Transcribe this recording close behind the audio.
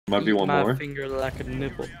Might be one my more. finger like a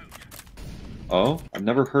nipple. Oh, I've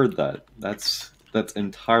never heard that. That's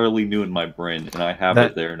entirely new in my brain, and I have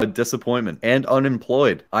That it there. a disappointment and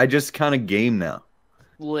unemployed. I just kind of game now.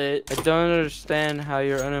 Lit. I don't understand how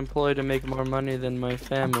you're unemployed and make more money than my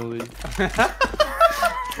family.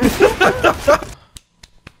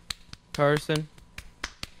 Carson.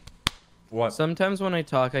 What? Sometimes when I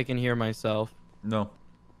talk, I can hear myself. No.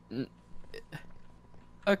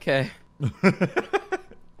 Okay.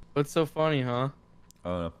 What's so funny, huh? I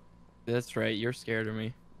don't know. That's right. You're scared of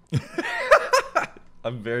me.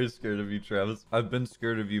 I'm very scared of you, Travis. I've been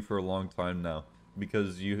scared of you for a long time now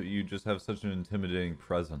because you just have such an intimidating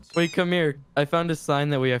presence. Wait, come here. I found a sign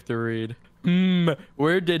that we have to read.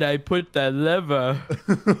 Where did I put that lever?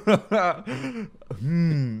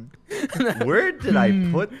 Where did I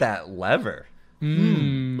put that lever?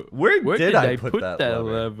 Where did I put that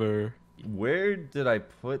lever? Where did I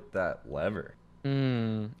put that lever?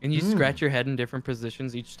 And you scratch your head in different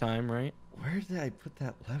positions each time, right? Where did I put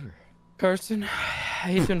that lever? Carson, I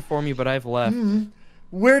hate to inform you, but I've left.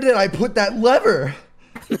 Where did I put that lever?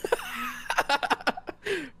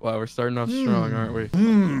 Wow, we're starting off strong, aren't we?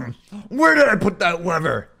 Where did I put that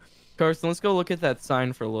lever? Carson, let's go look at that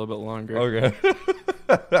sign for a little bit longer. Okay.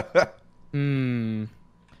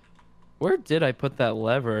 Where did I put that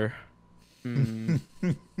lever?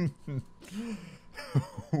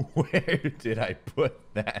 Where did I put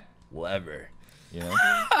that lever? You know?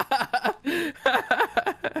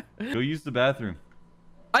 Go use the bathroom.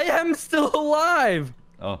 I am still alive!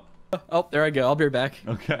 Oh. Oh, there I go. I'll be right back.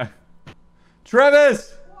 Okay.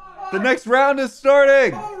 Travis! The next round is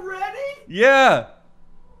starting! Already? Yeah!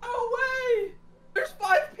 No way! There's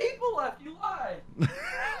 5 people left. You lied.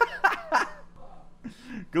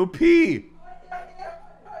 Go pee!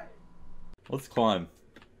 Let's climb.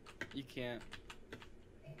 You can't.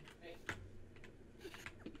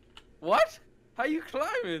 What? How you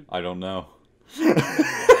climbing? I don't know.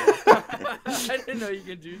 I didn't know you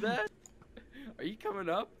could do that. Are you coming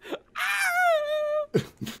up?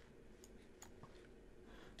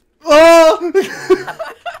 Oh!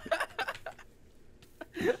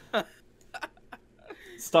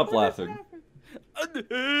 Stop laughing.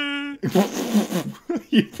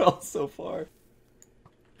 You fell so far.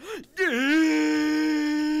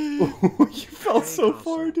 You fell so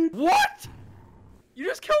far, dude. What? You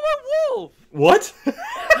just killed my wolf! What? You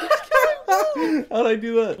just killed my wolf! How'd I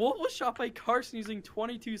do that? Wolf was shot by Carson using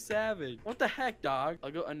 22 Savage. What the heck, dog? I'll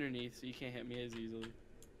go underneath so you can't hit me as easily.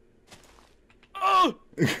 Oh!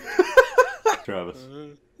 Travis.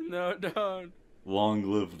 No, don't. Long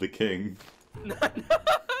live the king. No,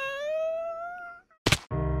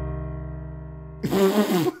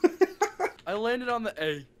 I landed on the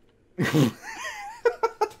A.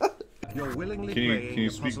 You're willingly Can you playing a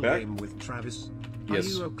speak puzzle back? game with Travis. Yes. Are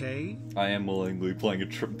you okay? I am willingly playing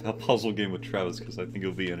a puzzle game with Travis because I think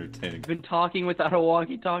it'll be entertaining. I've been talking without a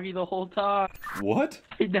walkie-talkie the whole time. What?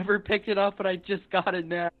 I never picked it up, but I just got it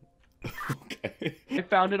now. Okay. I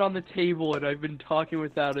found it on the table, and I've been talking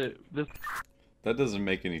without it. That doesn't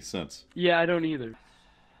make any sense. Yeah, I don't either.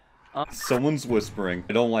 Someone's whispering.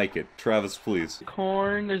 I don't like it. Travis, please.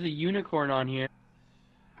 Corn. There's a unicorn on here.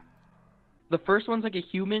 The first one's like a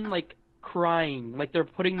human, like, crying. Like they're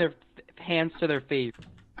putting their hands to their face.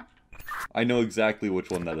 I know exactly which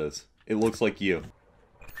one that is. It looks like you.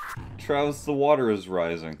 Travis, the water is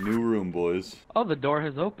rising. New room, boys. Oh, the door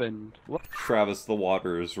has opened. What? Travis, the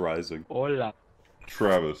water is rising. Hola.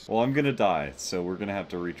 Travis. Well, I'm gonna die, so we're gonna have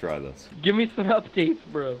to retry this. Give me some updates,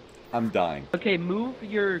 bro. I'm dying. Okay, move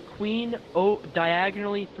your queen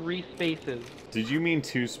diagonally 3 spaces. Did you mean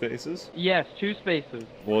 2 spaces? Yes, 2 spaces.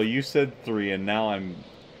 Well, you said 3, and now I'm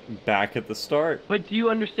back at the start. But do you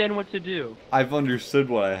understand what to do? I've understood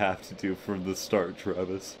what I have to do from the start,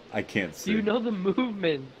 Travis. I can't see. Do you know the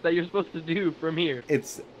movements that you're supposed to do from here?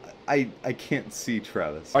 It's... I can't see,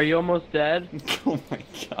 Travis. Are you almost dead? Oh my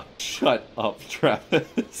god. Shut up,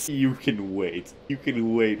 Travis. You can wait. You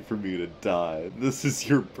can wait for me to die. This is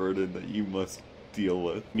your burden that you must deal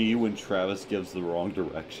with. Me when Travis gives the wrong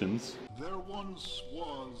directions. There once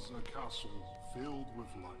was a castle filled with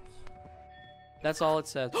life. That's all it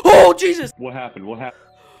says. Oh, Jesus! What happened? What happened?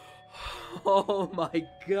 Oh my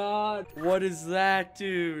god. What is that,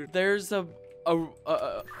 dude? There's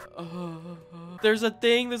there's a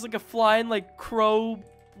thing, there's like a flying like crow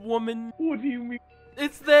woman. What do you mean?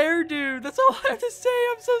 It's there, dude. That's all I have to say.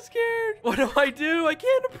 I'm so scared. What do? I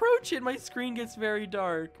can't approach it. My screen gets very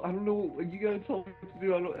dark. I don't know. You gotta tell me what to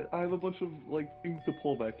do. I have a bunch of like things to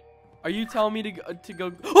pull back. Are you telling me to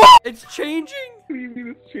go? Oh! It's changing. What do you mean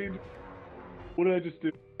it's changing? What did I just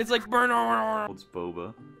do? It's like burn. What's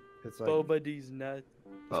boba? It's like, Boba D's nuts.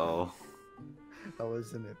 Oh. That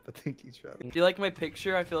wasn't it, but thank you, Travis. Do you like my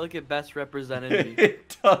picture? I feel like it best represented me.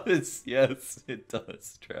 It does. Yes, it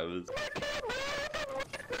does, Travis.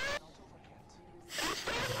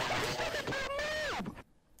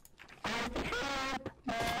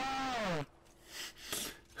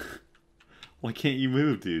 Why can't you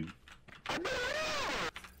move, dude?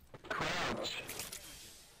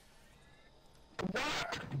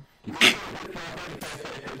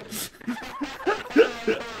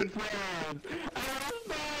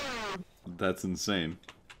 That's insane.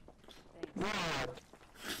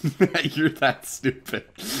 You're that stupid.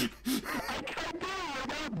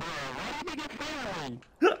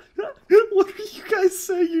 What are you guys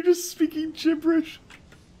saying? You're just speaking gibberish.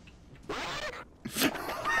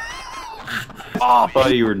 Oh, I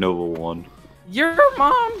thought you were Nova 1. your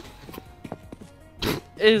mom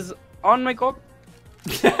is on my go.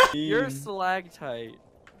 You're a stalactite.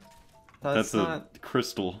 That's a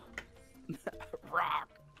crystal. Rock.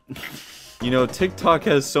 You know, TikTok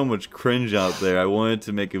has so much cringe out there. I wanted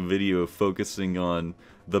to make a video focusing on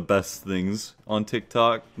the best things on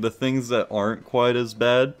TikTok. The things that aren't quite as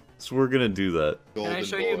bad. So we're gonna do that. Can I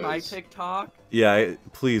show you my TikTok? Yeah,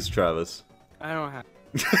 please, Travis. I don't have.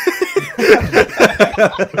 It's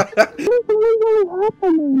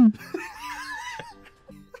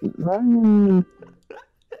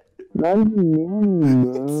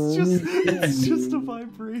just a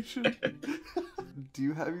vibration. Do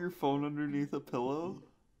you have your phone underneath a pillow?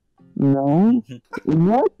 No.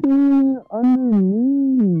 Nothing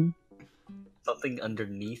underneath. Something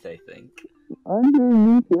underneath, I think.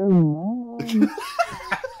 Underneath your mom.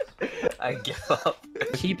 I give up.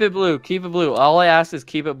 Keep it blue. Keep it blue. All I ask is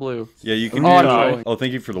keep it blue. Yeah, you can Oh, do I'm it. Oh,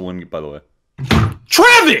 thank you for the one, by the way.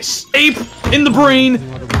 Travis! Ape in the brain!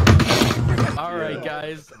 Alright,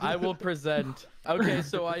 guys. I will present. Okay,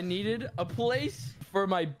 so I needed a place for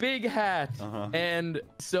my big hat. And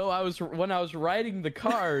so when I was writing the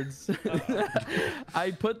cards,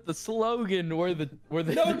 I put the slogan where the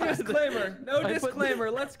No disclaimer. No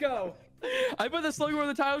disclaimer. Let's go. I put the slogan where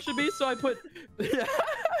the title should be, so I put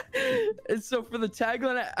and so for the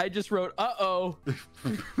tagline I just wrote "uh-oh"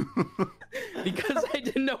 because I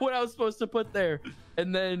didn't know what I was supposed to put there.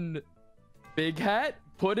 And then big hat,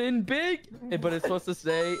 put in big, but it's supposed to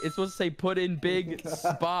say put in big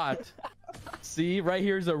spot. See, right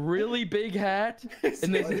here's a really big hat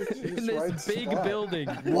in this big building.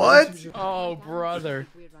 What? Oh, brother.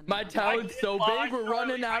 My talent's so big, we're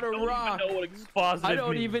running out of rock. I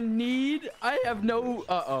don't even need, I have no,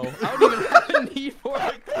 I don't even have a need for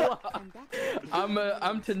a clock.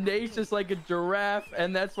 I'm tenacious like a giraffe,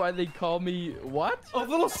 and that's why they call me, what? A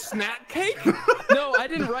little snack cake? No, I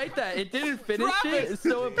didn't write that. It didn't finish it,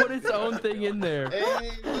 so it put its own thing in there.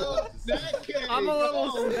 Hey, little snack cake. I'm a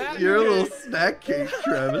little snack You're a little cake. snack cake,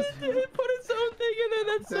 Travis. It didn't put its own thing in there.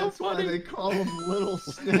 That's so funny. Why they call them little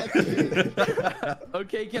snack cake.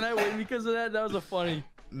 Okay, can I win because of that? That was a funny.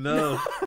 No.